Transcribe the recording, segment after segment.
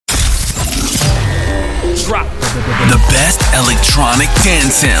drop. The best electronic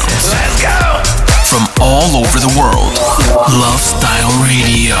dance sounds. Let's go! From all over the world. Love Style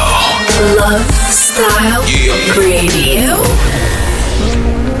Radio. Love Style Radio.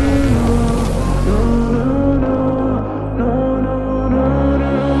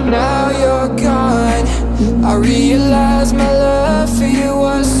 Now you're gone. I realize my love for you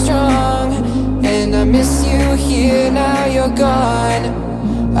was strong, and I miss you here. Now you're gone.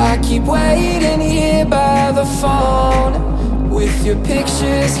 I keep waiting here by the phone, with your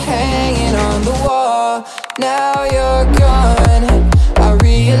pictures hanging on the wall. Now you're gone. I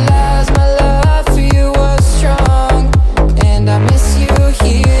realize my love for you was strong, and I miss you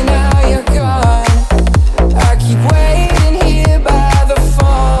here. Now you're gone. I keep waiting here by the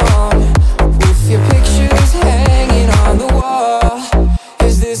phone, with your pictures hanging on the wall.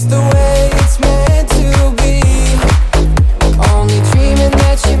 Is this the way it's meant to be? Only dreaming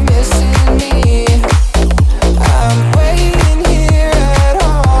that you're missing me. I'm waiting here at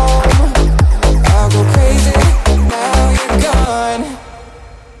home. I'll go crazy, now you're gone.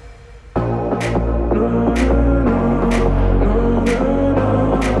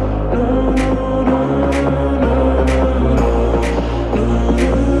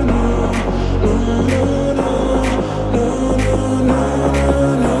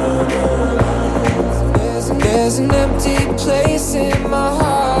 There's an empty place in my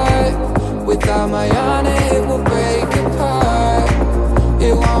heart. Without my honor, it will break apart.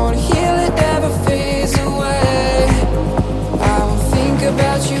 It won't heal, it never fades away. I will think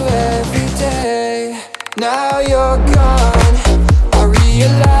about you every day. Now you're gone. I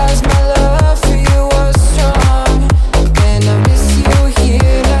realize my love for you was strong, and I miss you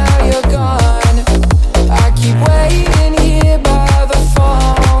here. Now you're gone. I keep waiting here by the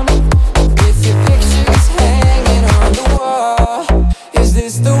phone, with your pictures hanging on the wall. Is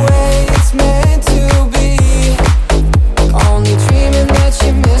this the way it's meant to be? Only dreaming that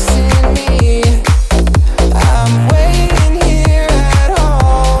you're missing me. I'm waiting here at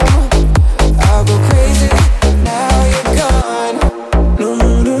home. I'll go crazy, now you're gone. No, no,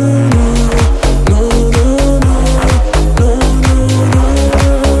 no, no, no, no, no, no, no, no,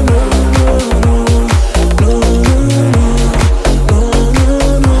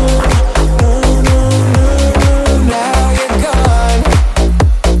 now you're gone.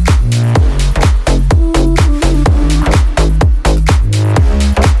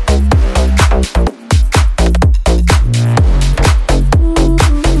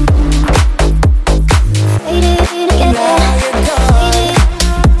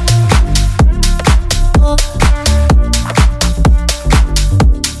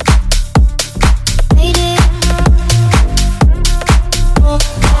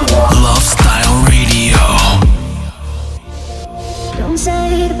 Love Style Radio. Don't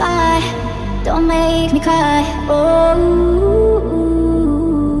say goodbye, don't make me cry. Oh,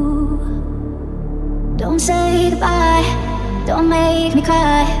 don't say goodbye, don't make me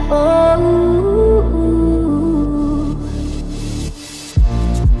cry. Oh,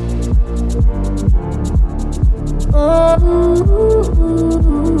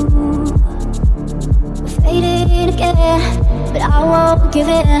 we're fading again, but I won't give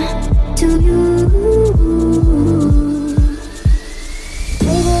in to you.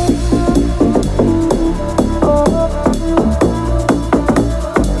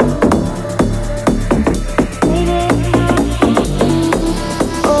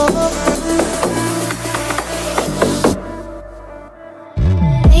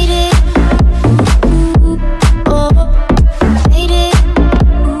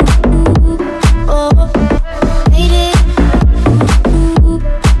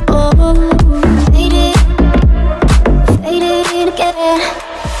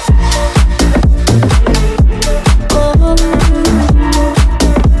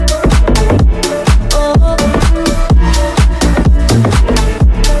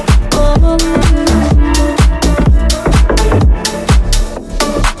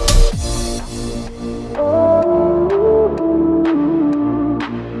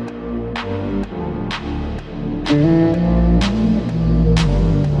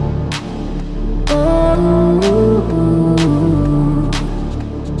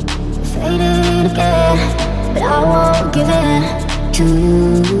 Fading again, but I won't give in to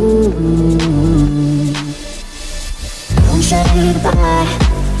you. Don't say goodbye,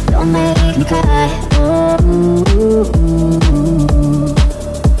 don't make me cry.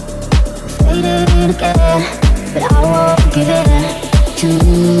 Fading again, but I won't give in to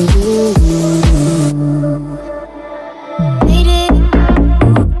you. Fading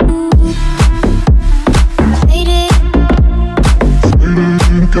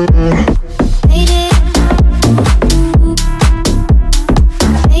again.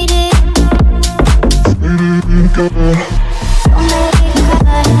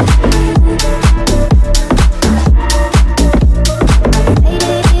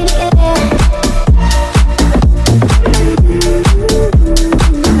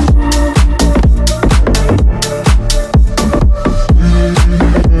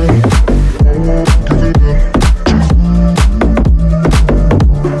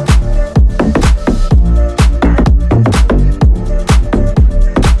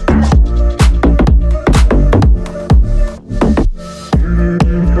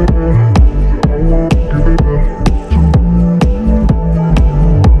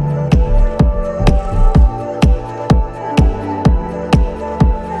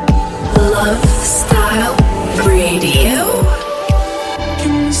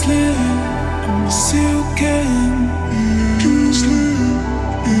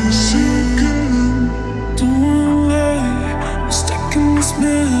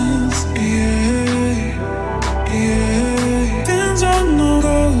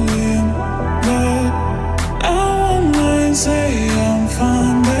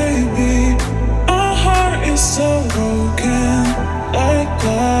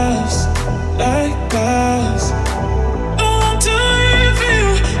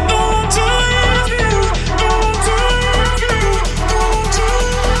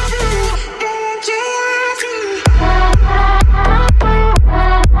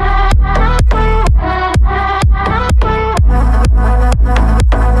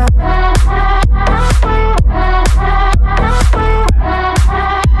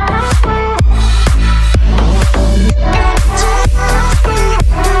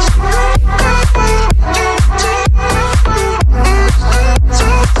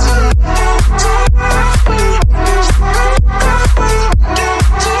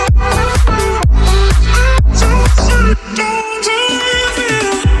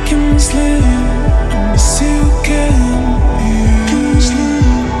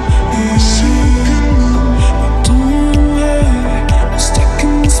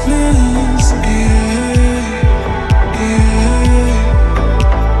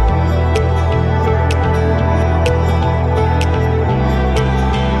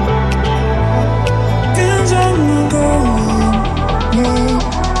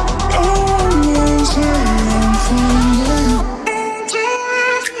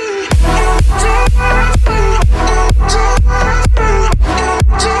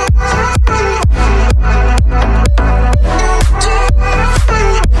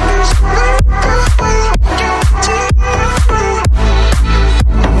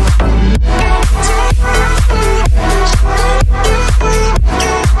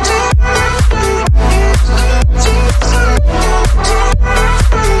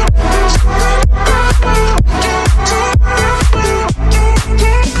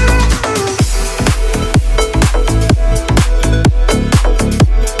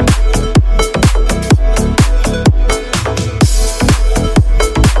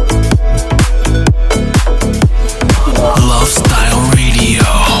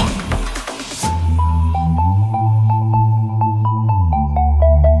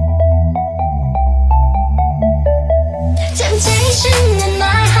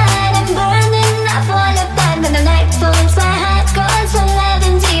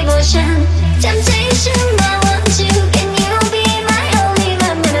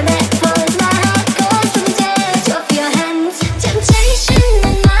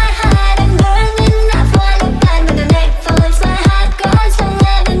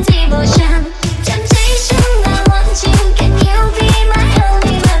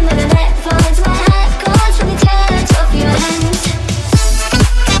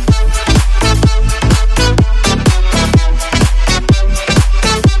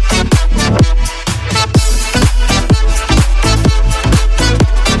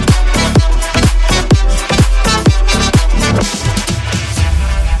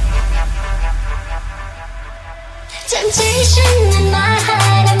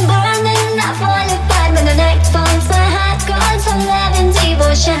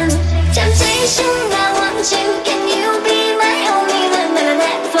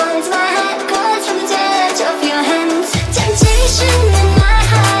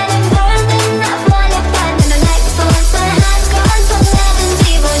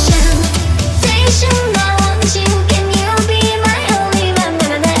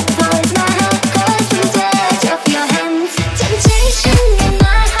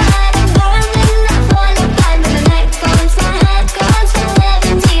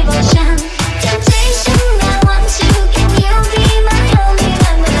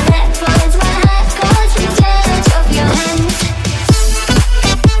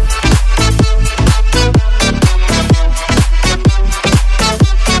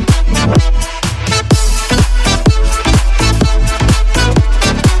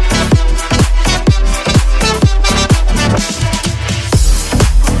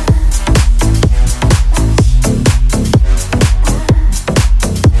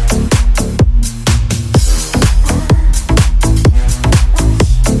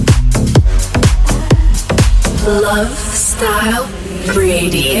 Love Style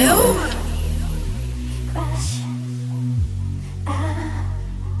Radio.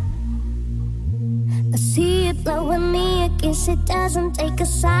 I see it blowing me, I guess it doesn't take a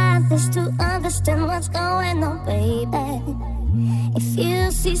scientist to understand what's going on, baby. If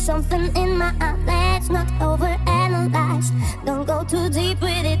you see something in my eye, let's not overanalyze. Don't go too deep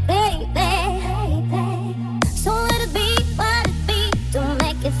with it, baby. So let it be what it be. Don't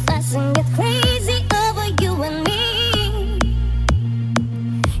make it fast and get crazy over you and me.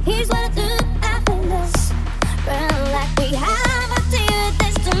 Here's what I do, I feel this. Burn like we have a dear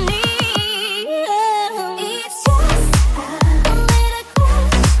destiny. It's just a little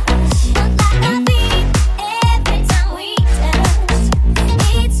crush, but like I beat every time we touch.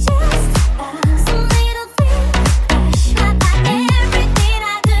 It's just some little thing, not like everything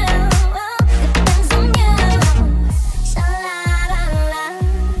I do depends on you. Sha la la la,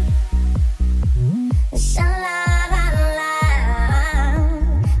 sha la la la,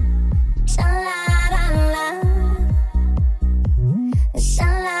 sha la la la, sha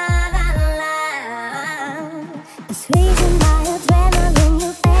la la la. It's raising my adrenaline,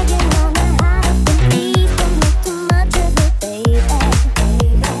 you're begging on my heart. Please don't make too much of it, baby. You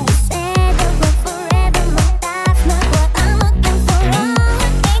said that we're forever, but that's not what I'm looking for. All I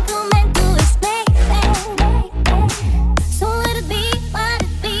think we're meant to explain, so let it be what it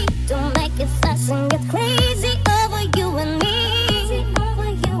be. Don't make it fast and get crazy over you and me.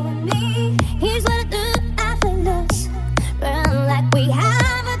 Here's what I do, I feel loose. Burn like we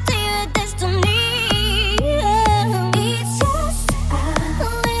have a dear destiny. It's just a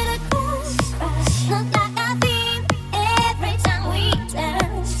little crush, not like I think every time we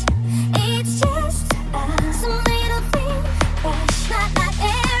touch. It's just some little thing, not like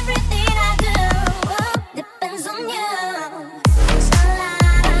everything I do depends on you. Sha la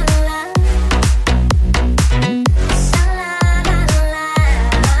la la, sha la la la, sha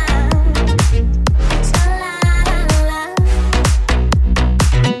la la la,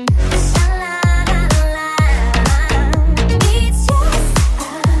 sha la la la. It's just a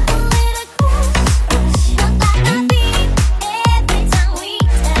little crush, not like I think every time we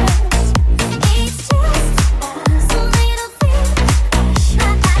touch. It's just some little thing,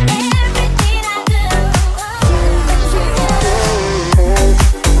 not like everything I do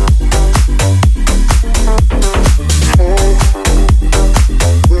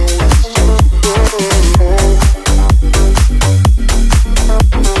depends on you.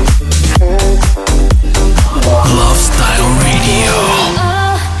 Love Style Radio.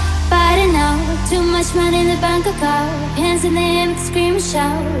 Oh, but I know too much money in the bank account. Hands in the air, scream and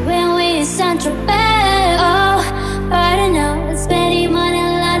shout when we Central Bank. Oh, but I know spending money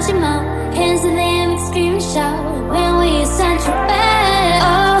on large amount. Hands in the air, scream and shout when we Central Bank.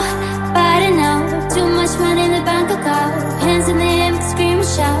 Oh, but I know too much money in the bank account. Hands in the air, scream and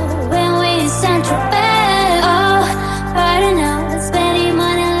shout when we Central Bank. Oh, but I know spending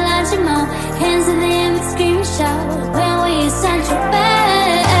money on large amount. Hands in the air, scream and shout when we Central Bank.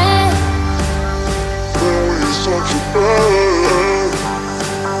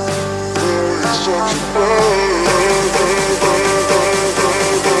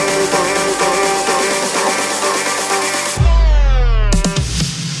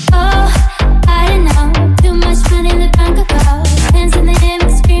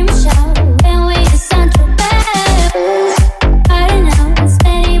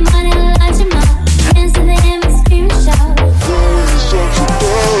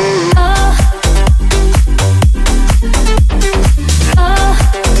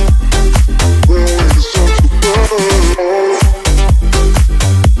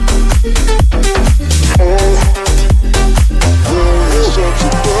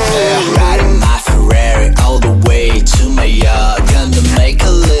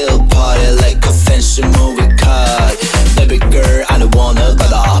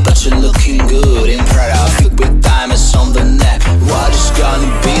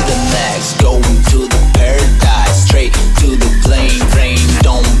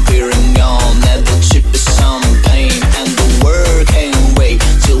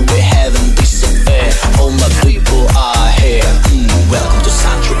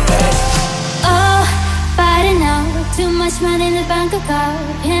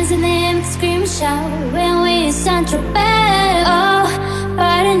 Bangkok, hands in the air, scream and shout when we in Central Bay. Oh,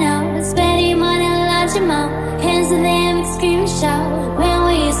 party now, spending money large amount. Hands in the air, scream and shout when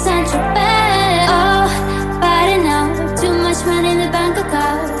we in Central Bay. Oh, party now, too much money in the bank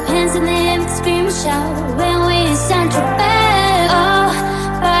account. Hands in the air, scream and shout when we in Central Bay. Oh,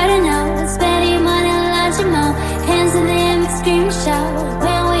 party now, spending money large amount. Hands in the air, scream and shout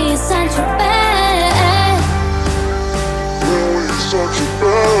when we in Central Bay. Such a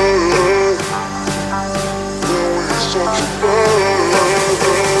bad, such a bad.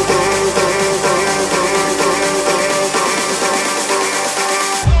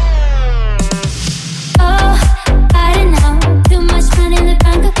 Oh, I don't know. Too much money in the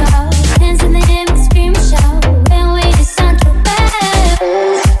bank account. Hands in the air, scream and shout when we in Central Bay.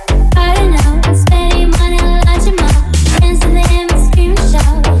 I don't know. Spending money a large amount. Hands in the air, scream and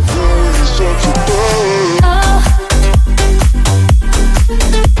shout. Such a bad.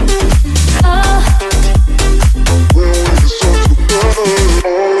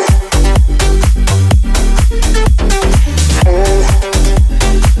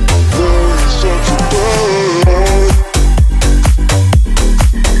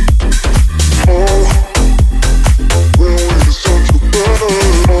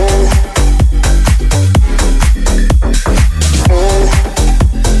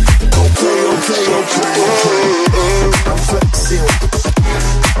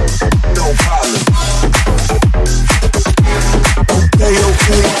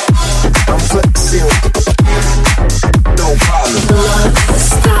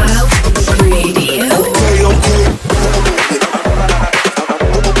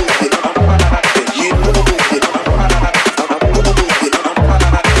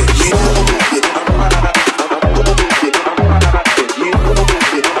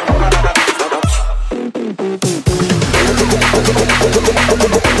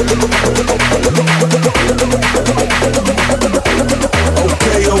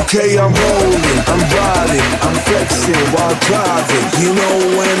 Okay, I'm rolling, I'm riding, I'm flexing while driving. You know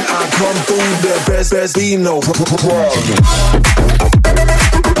when I come through, the best be no problem.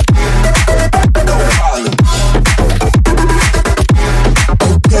 No problem.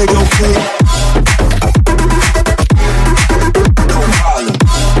 Okay, okay. No problem.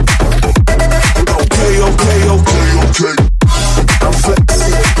 Okay, okay, okay, okay. I'm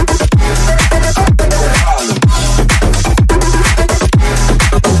flexing. No problem.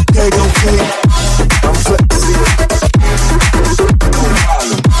 Okay, okay, I'm flexing. No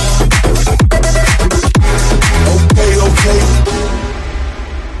problem. Okay, okay.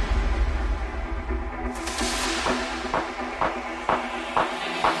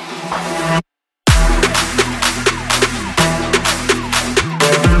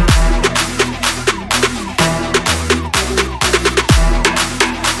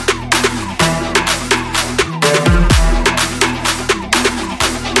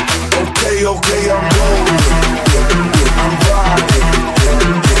 Okay, I'm rolling, I'm riding,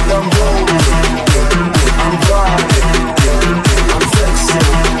 I'm rolling, I'm riding, I'm flexing,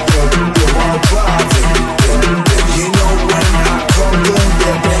 I'm driving. You know when I come through,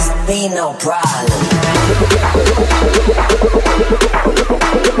 there best be no problem.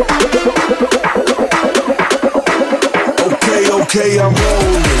 Okay, I'm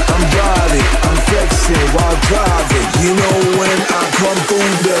rolling, I'm riding, I'm flexing while driving. You know when I come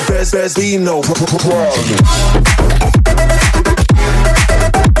through, the best be no problem.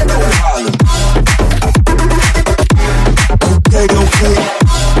 No problem. Okay, okay.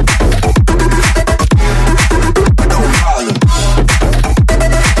 No problem.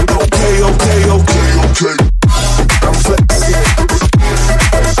 Okay, okay, okay, okay. I'm flexing.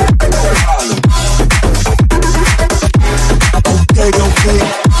 No problem. Okay, okay,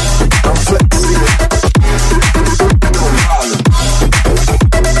 I'm flexing. No problem.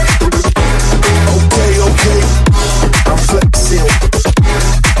 Okay, okay.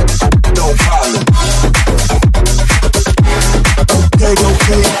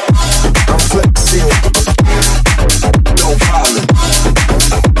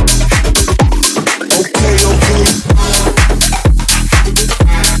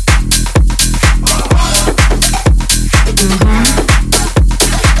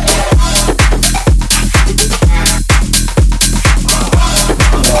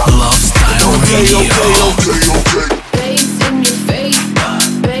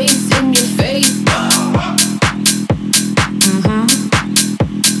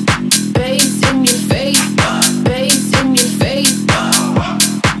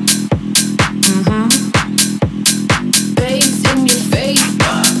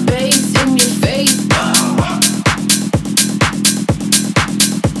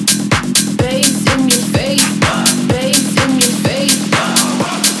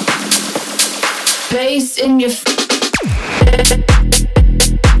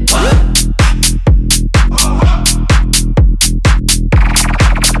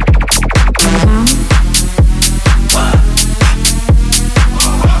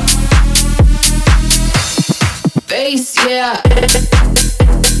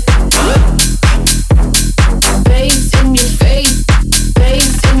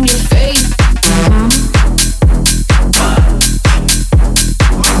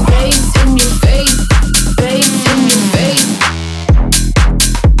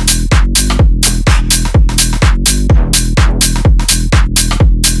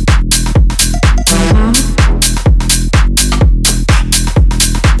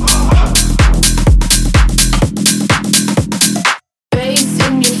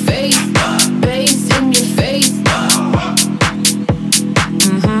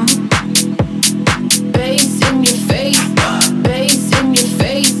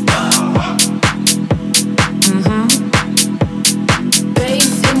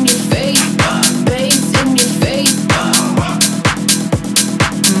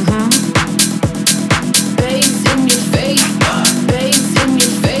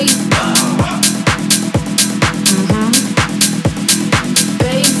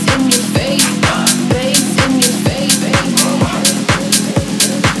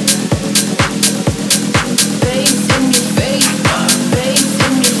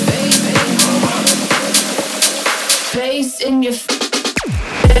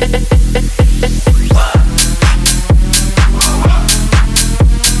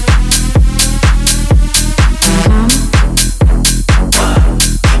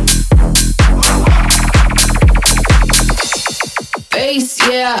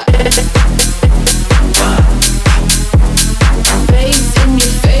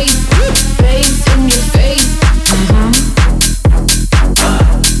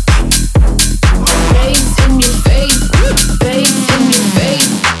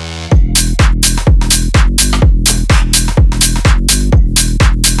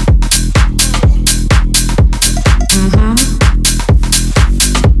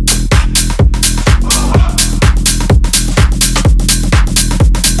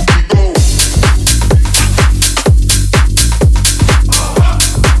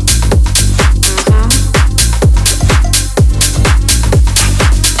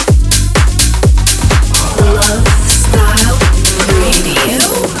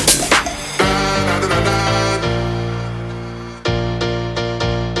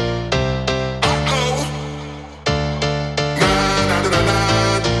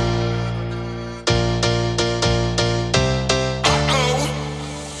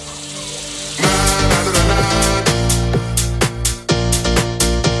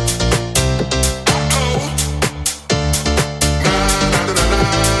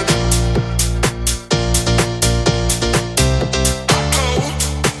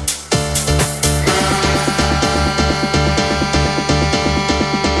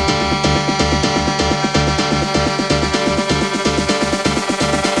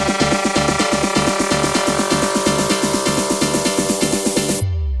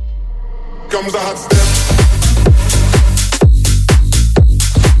 Comes the hot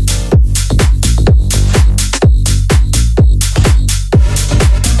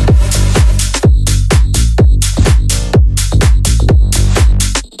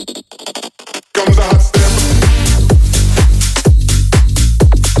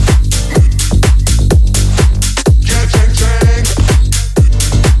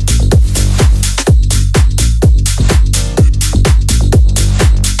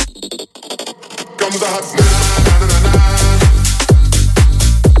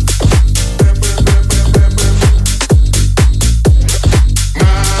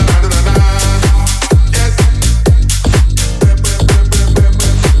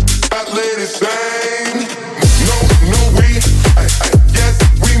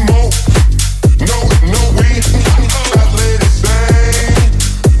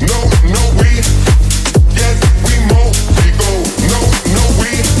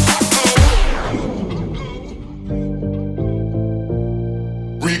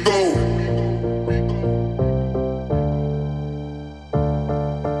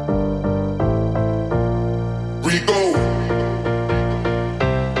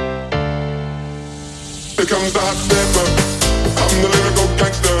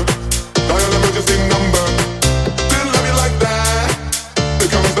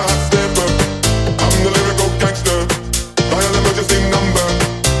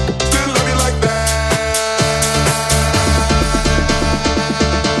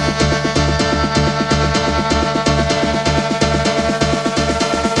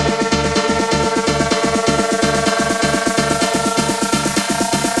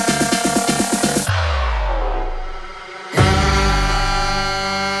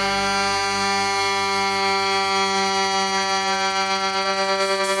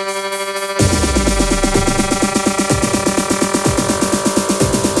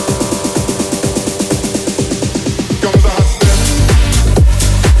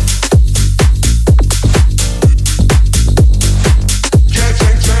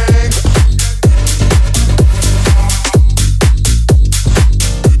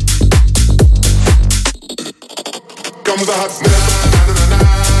step.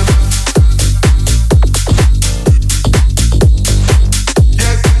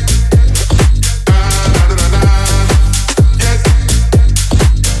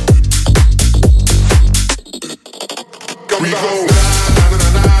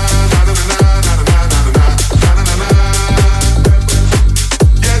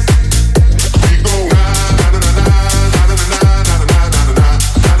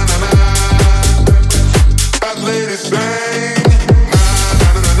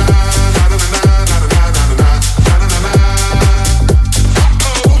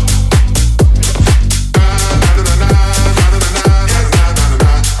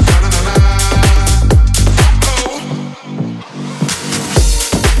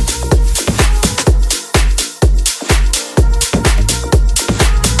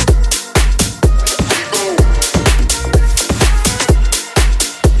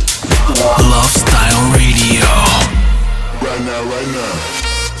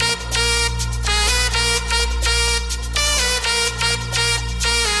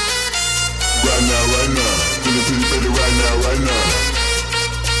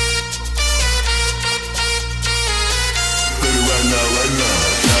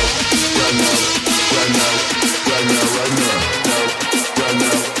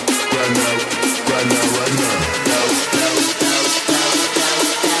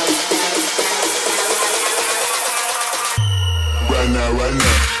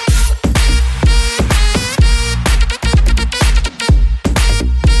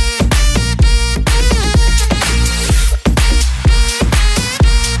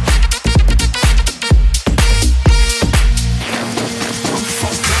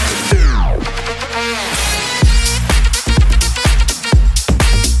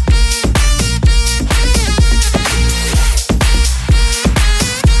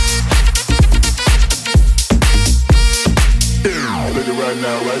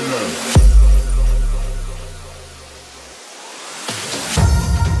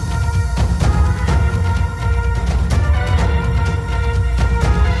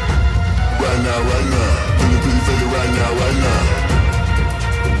 now, right now. Can you please feel it right now, right now?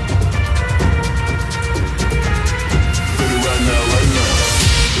 Feel it right now, right now.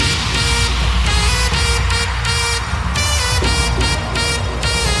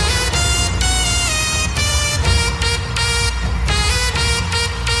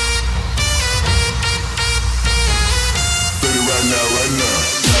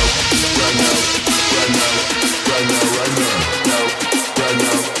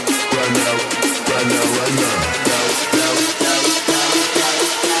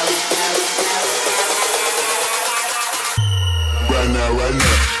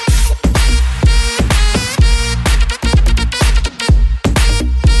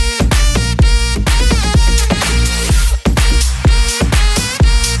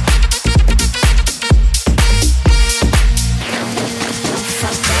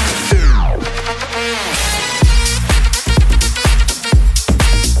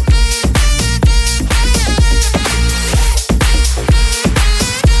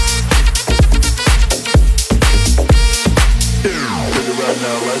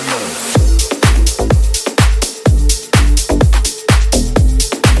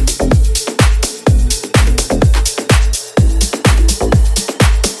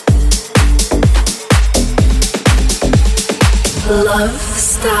 Love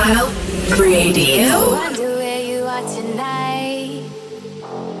Style Radio. I wonder where you are tonight,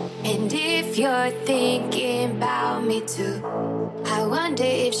 and if you're thinking about me too. I wonder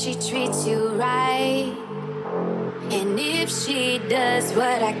if she treats you right, and if she does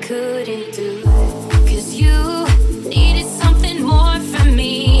what I couldn't do. 'Cause you needed something more from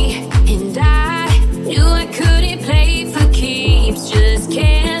me, and I knew I couldn't play for keeps. Just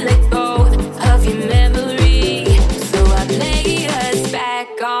can't let go of your memory, so I play us back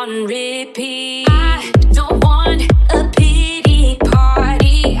on repeat. I don't want a pity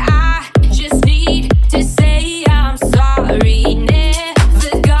party, I just need to say I'm sorry.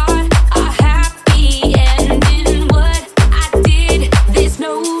 Never got a happy ending. What I did, there's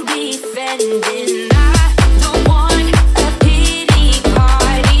no defending. I don't want a pity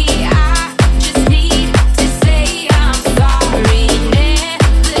party, I just need to say I'm sorry.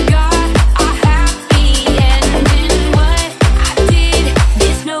 Never got a happy ending. What I did,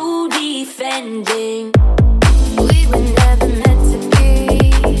 there's no defending. We were never meant to be,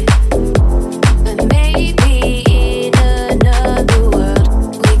 but maybe in another world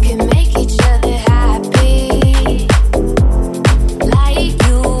we can make each other happy. Light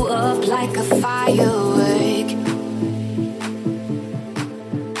you up like a firework,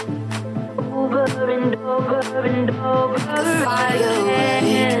 over and over and over, like a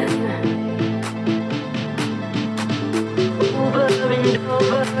firework, over and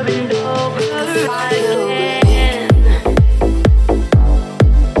over and over, like a firework.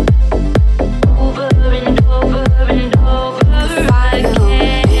 Over and over and over, like a firework.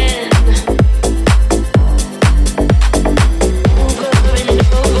 Over and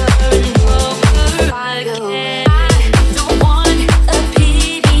over and over, like a firework. I don't want a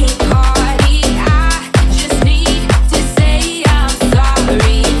pity party, I just need to say I'm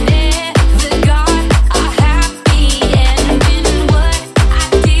sorry. Never got a happy ending. What I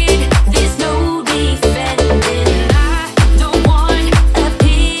did, there's no defending. I don't want a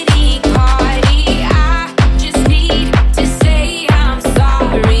pity party, I just need to say I'm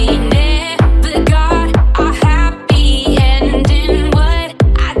sorry. Never got a happy ending. What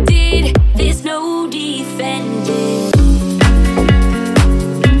I did, there's no defending.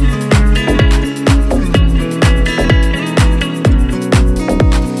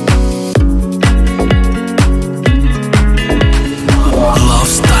 Love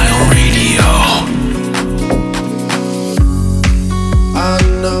Style Radio. I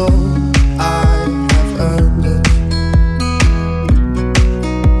know I have earned it,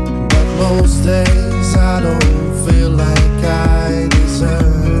 but most days I don't feel like I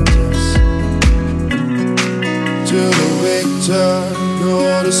deserve this. To the victor go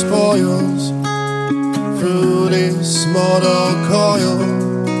the spoils, through this mortal coil.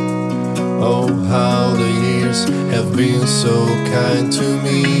 Oh, how the years have been so kind to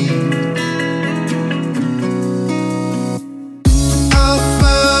me. I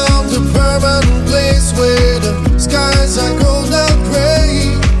found a permanent place where the skies are gold and gray,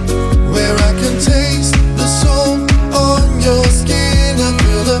 where I can taste the sun on your skin and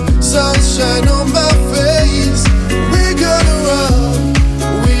feel the sunshine on my face. We're gonna run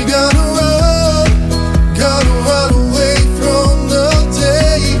away from the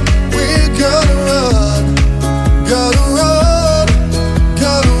day. We're gonna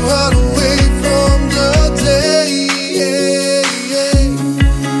run away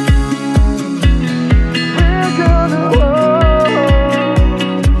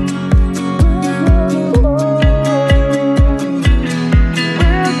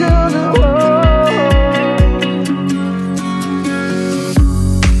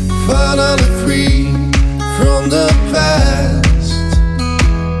finally free from the past.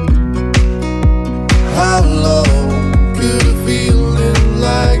 How long could a feeling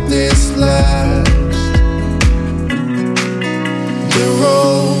like this last? The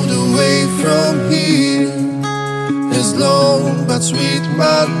road away from here is long but sweet,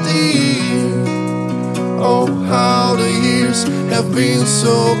 my dear. Oh, how the years have been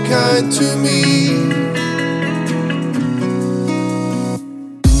so kind to me.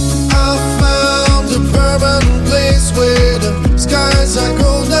 Permanent place where the skies are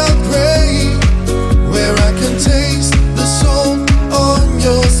gold and gray, where I can taste the salt on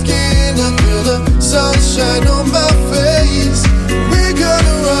your skin and feel the sunshine on my face. We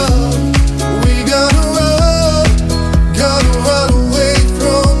gotta run, gotta run away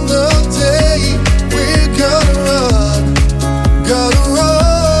from the day. We gotta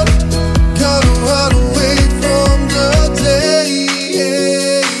run away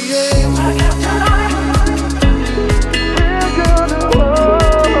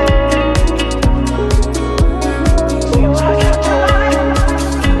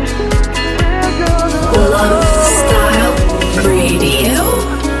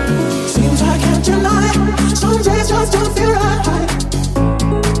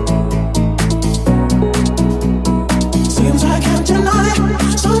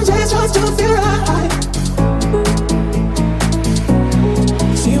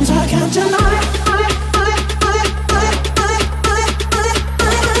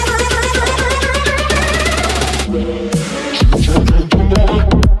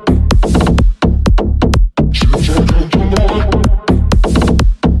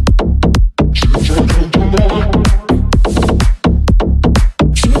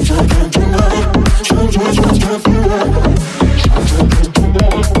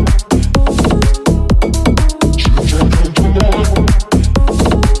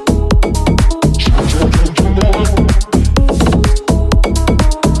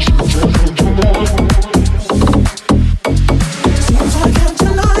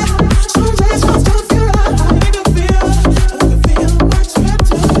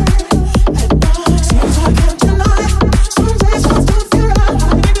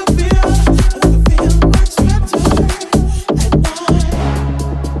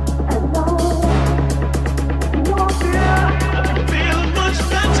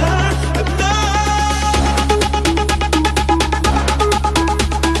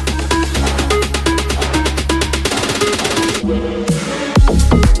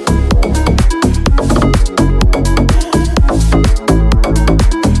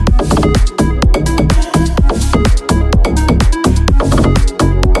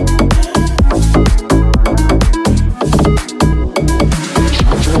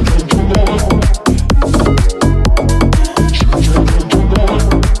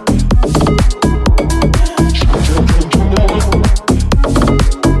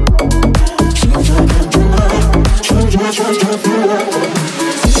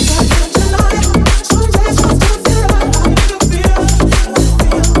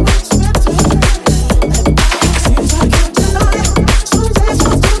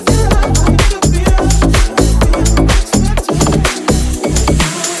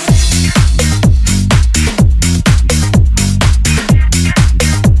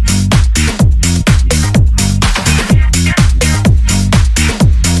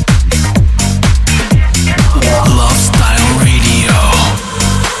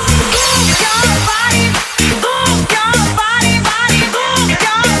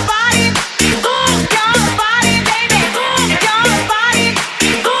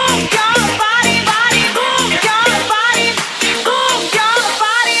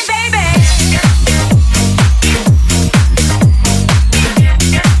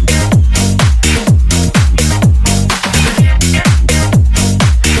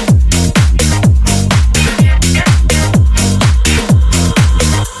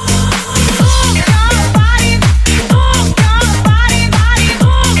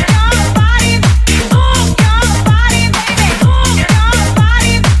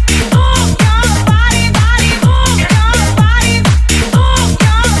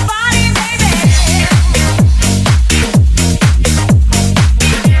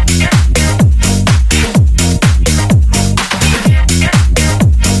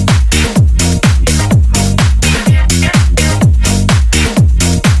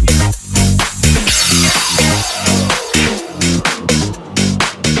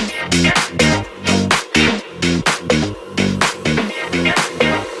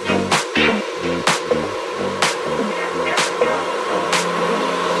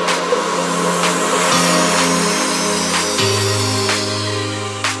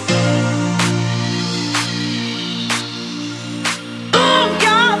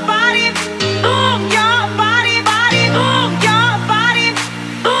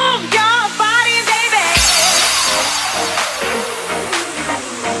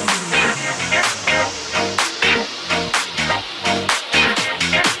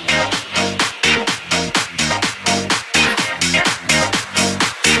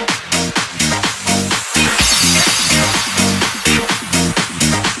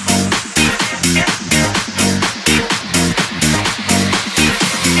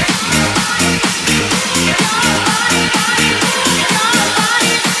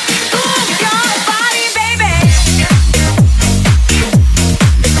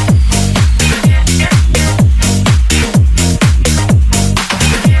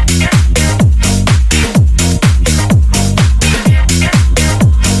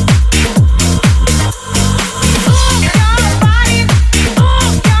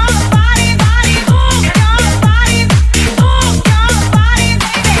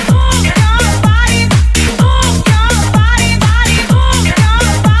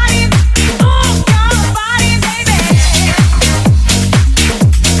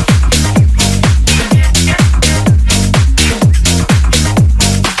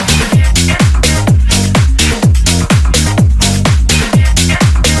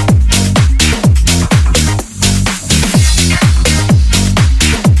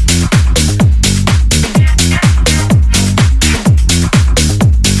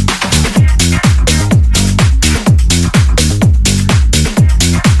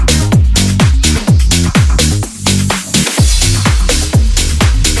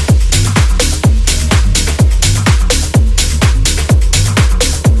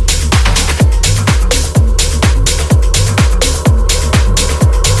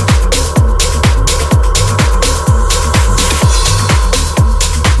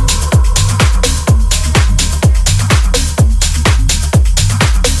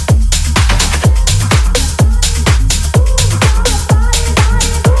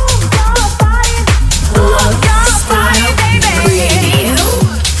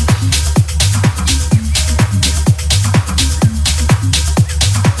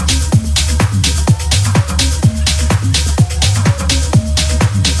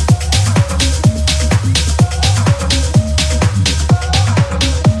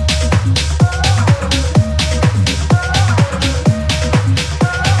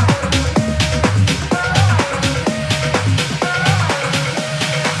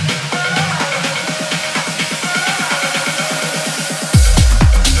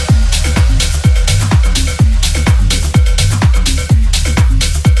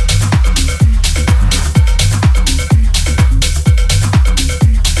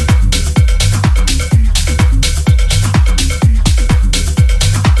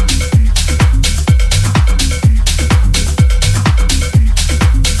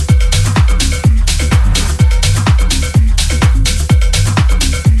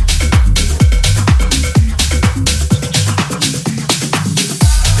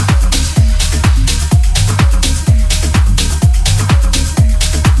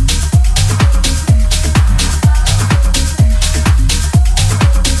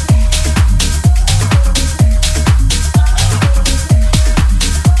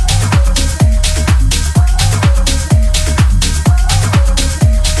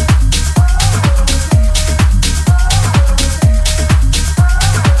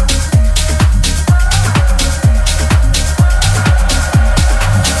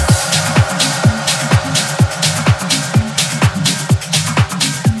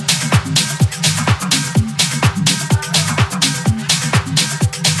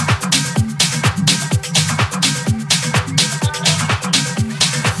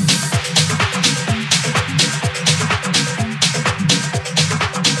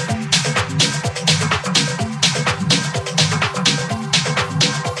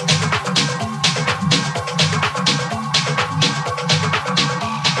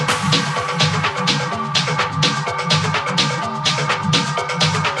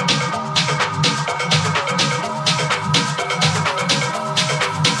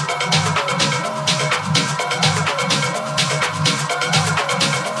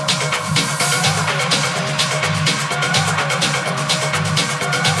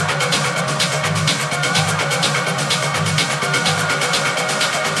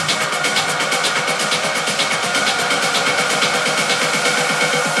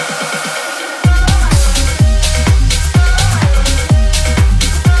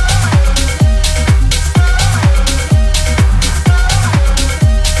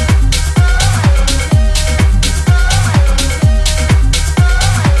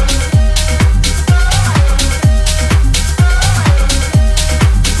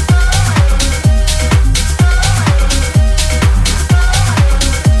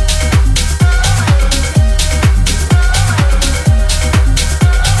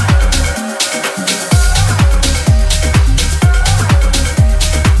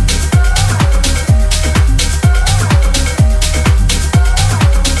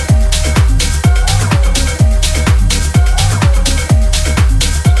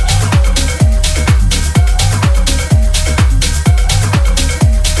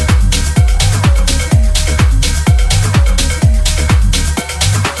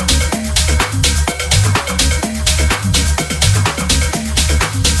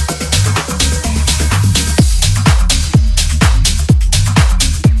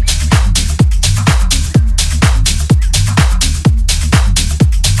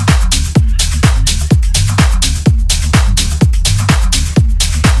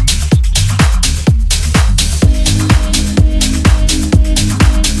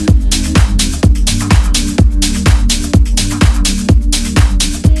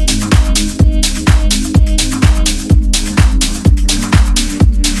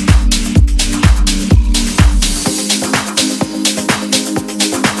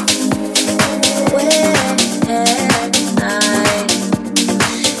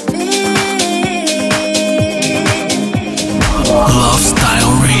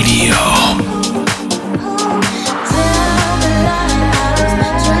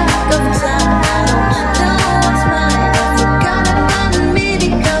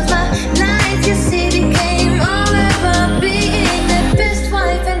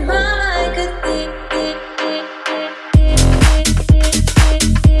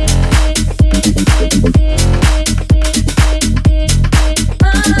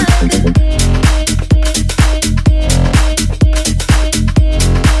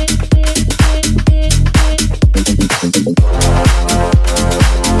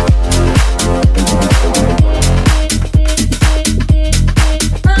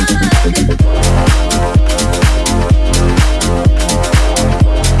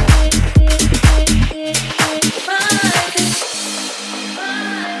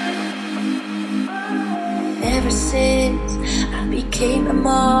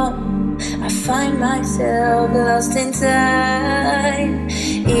lost in time.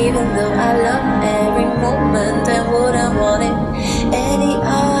 Even though I love every moment, I wouldn't want it any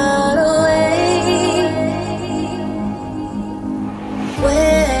other way.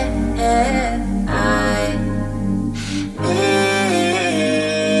 Where I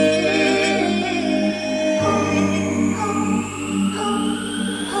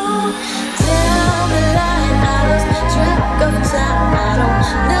down the line, I lost track of time. I don't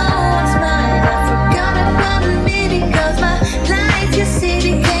know what's mine. I forgot about me because my life, you see,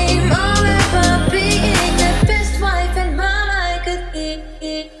 became all about being the best wife and mom I could be.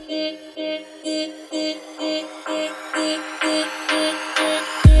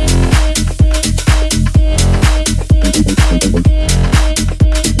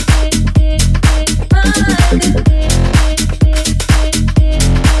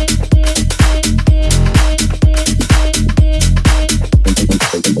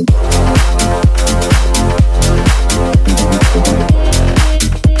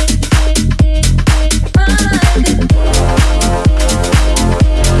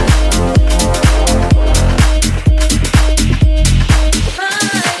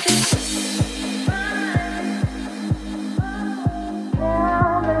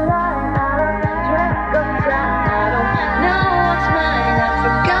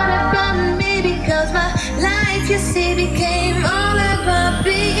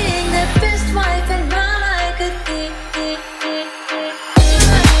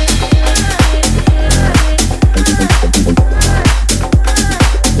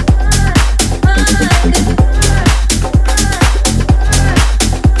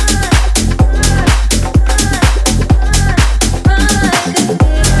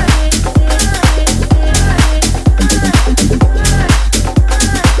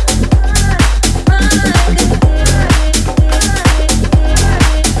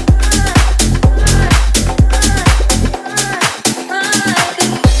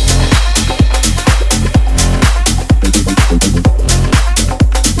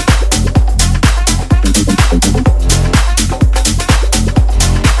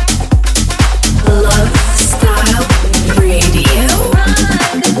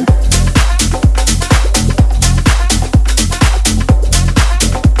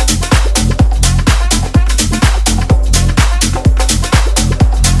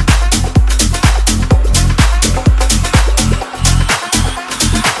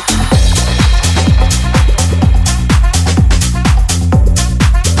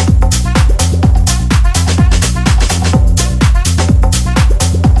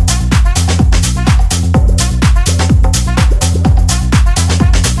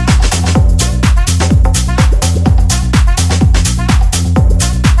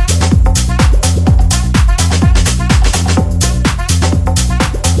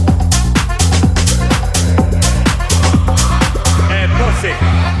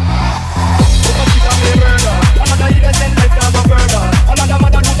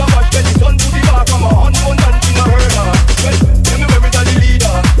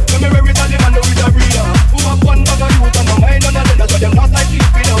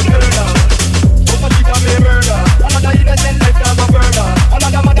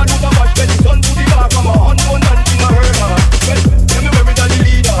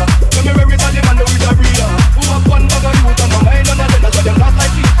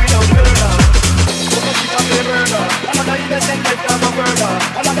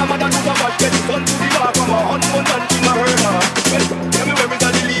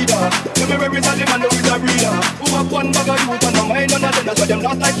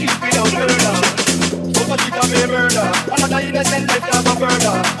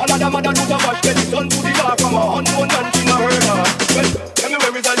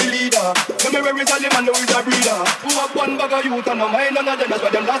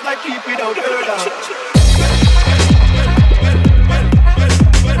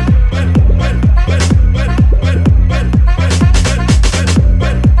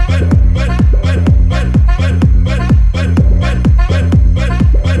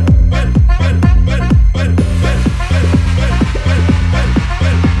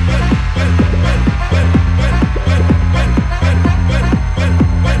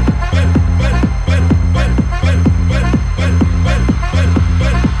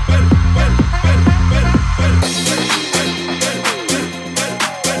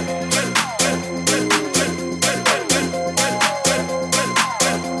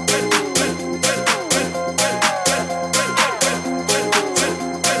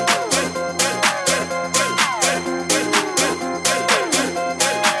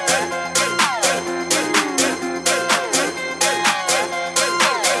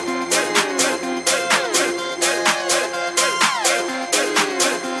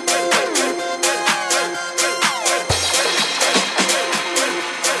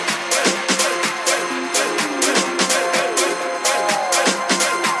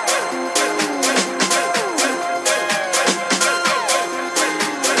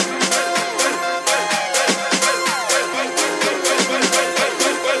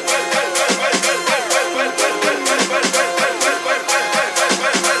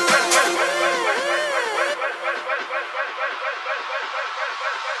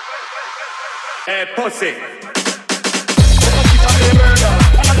 Hey, pussy.